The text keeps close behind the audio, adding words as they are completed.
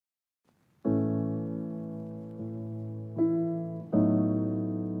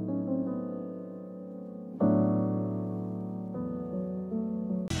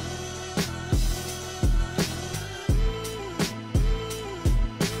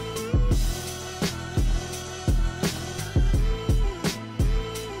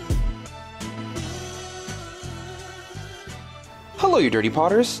you dirty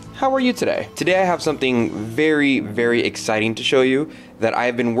potters, how are you today? Today I have something very exciting to show you that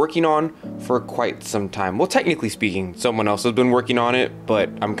I've been working on for quite some time. Well, technically speaking, someone else has been working on it, but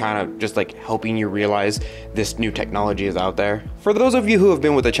I'm kind of just like helping you realize this new technology is out there. For those of you who have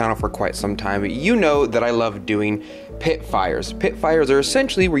been with the channel for quite some time, you know that I love doing pit fires. Pit fires are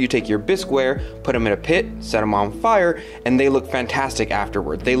essentially where you take your bisqueware, put them in a pit, set them on fire, and they look fantastic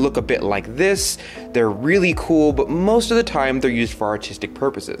afterward. They look a bit like this, they're really cool, but most of the time they're used for artistic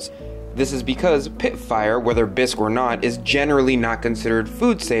purposes. This is because pit fire, whether bisque or not, is generally not considered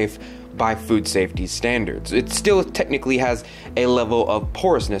food safe by food safety standards. It still technically has a level of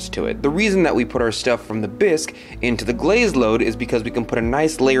porousness to it. The reason that we put our stuff from the bisque into the glaze load is because we can put a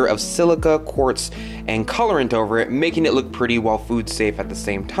nice layer of silica, quartz, and colorant over it, making it look pretty while food safe at the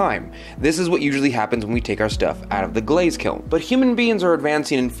same time. This is what usually happens when we take our stuff out of the glaze kiln. But human beings are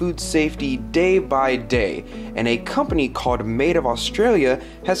advancing in food safety day by day, and a company called Made of Australia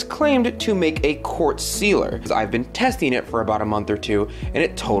has claimed to make a quartz sealer. I've been testing it for about a month or two, and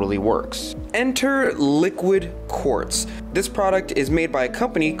it totally works. Enter liquid quartz. This product is made by a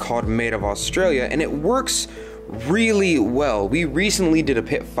company called Made of Australia, and it works really well. We recently did a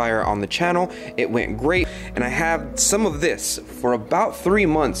pit fire on the channel. It went great, and I have some of this for about 3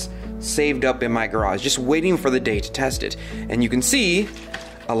 months saved up in my garage, just waiting for the day to test it. And you can see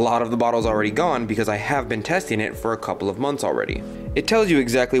a lot of the bottle's already gone because I have been testing it for a couple of months already. It tells you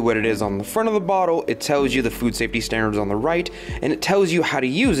exactly what it is on the front of the bottle, it tells you the food safety standards on the right, and it tells you how to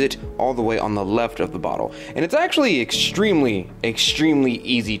use it all the way on the left of the bottle. And it's actually extremely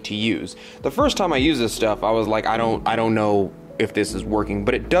easy to use. The first time I used this stuff, I was like, I don't know if this is working,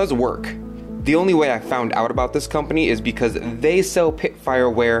 but it does work. The only way I found out about this company is because they sell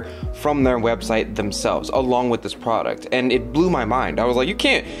pitfireware from their website themselves, along with this product, and it blew my mind. I was like, you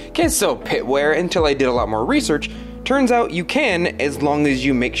can't sell pitware, until I did a lot more research. Turns out you can, as long as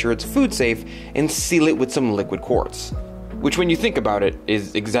you make sure it's food safe and seal it with some liquid quartz. Which, when you think about it,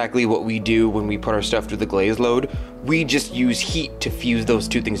 is exactly what we do when we put our stuff through the glaze load. We just use heat to fuse those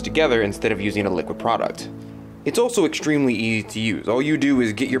two things together instead of using a liquid product. It's also extremely easy to use. All you do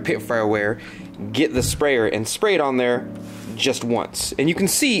is get your pitfireware, get the sprayer, and spray it on there just once. And you can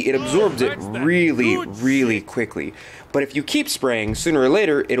see it absorbs it really quickly. But if you keep spraying, sooner or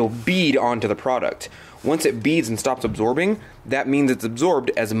later, it'll bead onto the product. Once it beads and stops absorbing, that means it's absorbed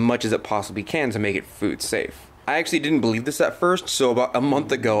as much as it possibly can to make it food safe. I actually didn't believe this at first, so about a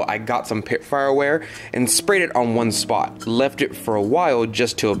month ago I got some pitfireware and sprayed it on one spot, left it for a while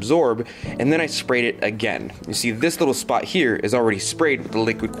just to absorb, and then I sprayed it again. You see, this little spot here is already sprayed with the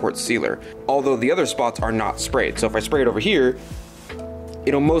liquid quartz sealer, although the other spots are not sprayed. So if I spray it over here,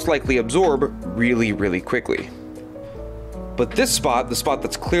 it'll most likely absorb really quickly. But this spot, the spot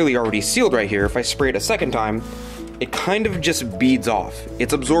that's clearly already sealed right here, if I spray it a second time, it kind of just beads off.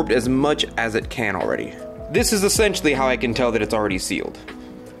 It's absorbed as much as it can already. This is essentially how I can tell that it's already sealed.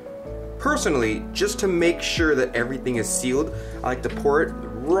 Personally, just to make sure that everything is sealed, I like to pour it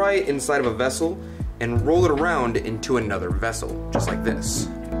right inside of a vessel and roll it around into another vessel, just like this.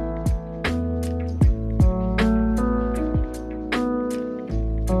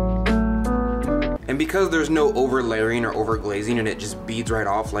 And because there's no over layering or over glazing and it just beads right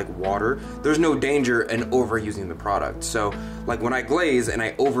off like water, there's no danger in overusing the product. So like when I glaze and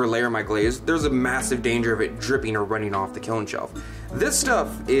I over layer my glaze, there's a massive danger of it dripping or running off the kiln shelf. This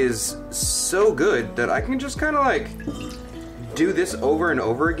stuff is so good that I can just kind of like do this over and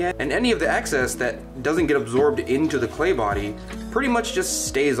over again, and any of the excess that doesn't get absorbed into the clay body pretty much just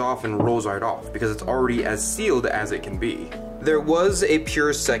stays off and rolls right off because it's already as sealed as it can be. There was a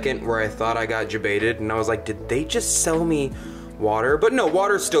pure second where I thought I got jebaited and I was like, did they just sell me water? But no,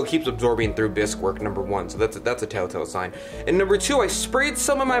 water still keeps absorbing through bisque work, number one, so that's a telltale sign. And number two, I sprayed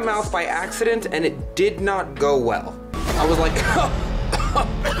some in my mouth by accident and it did not go well. I was like,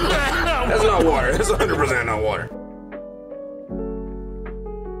 that's not water, that's 100% not water.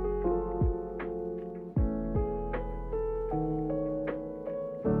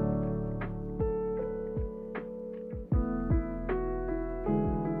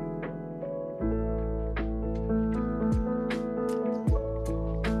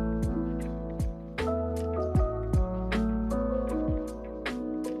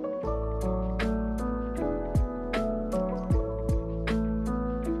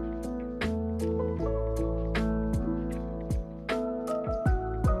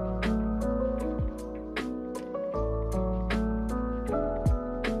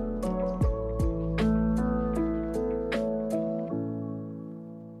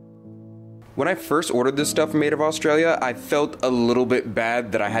 When I first ordered this stuff from Made of Australia, I felt a little bit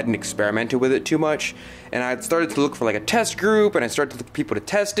bad that I hadn't experimented with it too much. And I started to look for like a test group, and I started to look for people to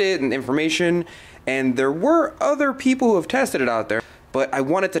test it and information. And there were other people who have tested it out there, but I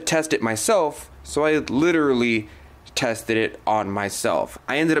wanted to test it myself, so I literally tested it on myself.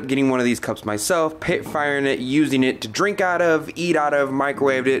 I ended up getting one of these cups myself, pit firing it, using it to drink out of, eat out of,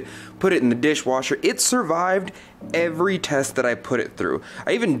 microwaved it, put it in the dishwasher. It survived every test that I put it through.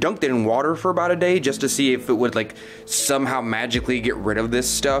 I even dunked it in water for about a day just to see if it would like somehow magically get rid of this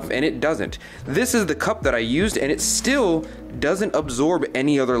stuff, and it doesn't. This is the cup that I used, and it still doesn't absorb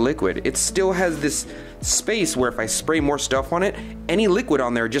any other liquid. It still has this space where if I spray more stuff on it, any liquid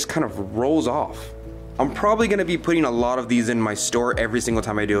on there just kind of rolls off. I'm probably going to be putting a lot of these in my store every single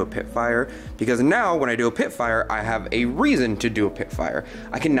time I do a pit fire, because now when I do a pit fire, I have a reason to do a pit fire.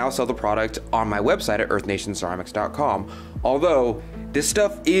 I can now sell the product on my website at earthnationceramics.com. Although this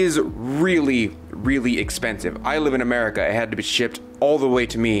stuff is really, really expensive. I live in America. It had to be shipped all the way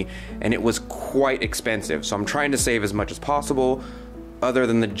to me, and it was quite expensive. So I'm trying to save as much as possible, other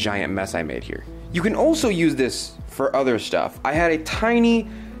than the giant mess I made here. You can also use this for other stuff. I had a tiny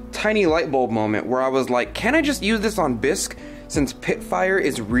light bulb moment where I was like, can I just use this on bisque? Since pit fire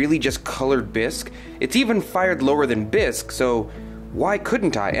is really just colored bisque. It's even fired lower than bisque, so why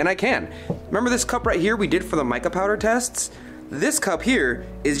couldn't I? And I can. Remember this cup right here we did for the mica powder tests? This cup here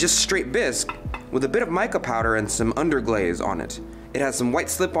is just straight bisque with a bit of mica powder and some underglaze on it. It has some white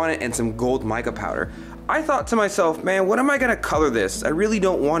slip on it and some gold mica powder. I thought to myself, man, what am I gonna color this? I really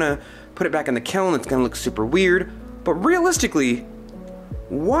don't wanna put it back in the kiln, it's gonna look super weird. But realistically,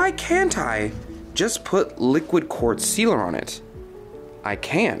 why can't I just put liquid quartz sealer on it? I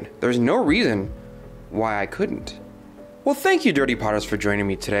can. There's no reason why I couldn't. Well, thank you, Dirty Potters, for joining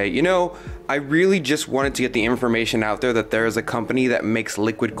me today. You know, I really just wanted to get the information out there that there is a company that makes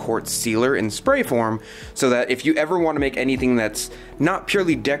liquid quartz sealer in spray form, so that if you ever want to make anything that's not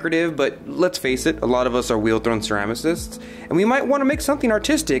purely decorative, but let's face it, a lot of us are wheel-thrown ceramicists, and we might want to make something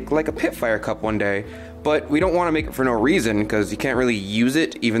artistic like a pit fire cup one day, but we don't want to make it for no reason because you can't really use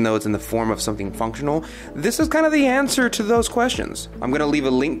it even though it's in the form of something functional. This is kind of the answer to those questions. I'm going to leave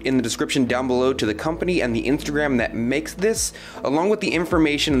a link in the description down below to the company and the Instagram that makes this, along with the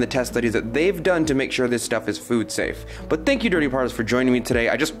information and the test studies that they've done to make sure this stuff is food safe. But thank you, Dirty Potters, for joining me today.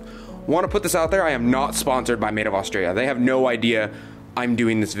 I just want to put this out there. I am not sponsored by Made of Australia. They have no idea I'm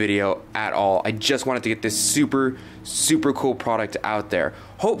doing this video at all. I just wanted to get this super cool product out there.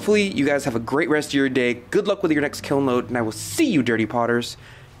 Hopefully you guys have a great rest of your day. Good luck with your next kiln load, and I will see you, Dirty Potters,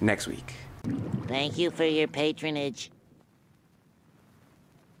 next week. Thank you for your patronage.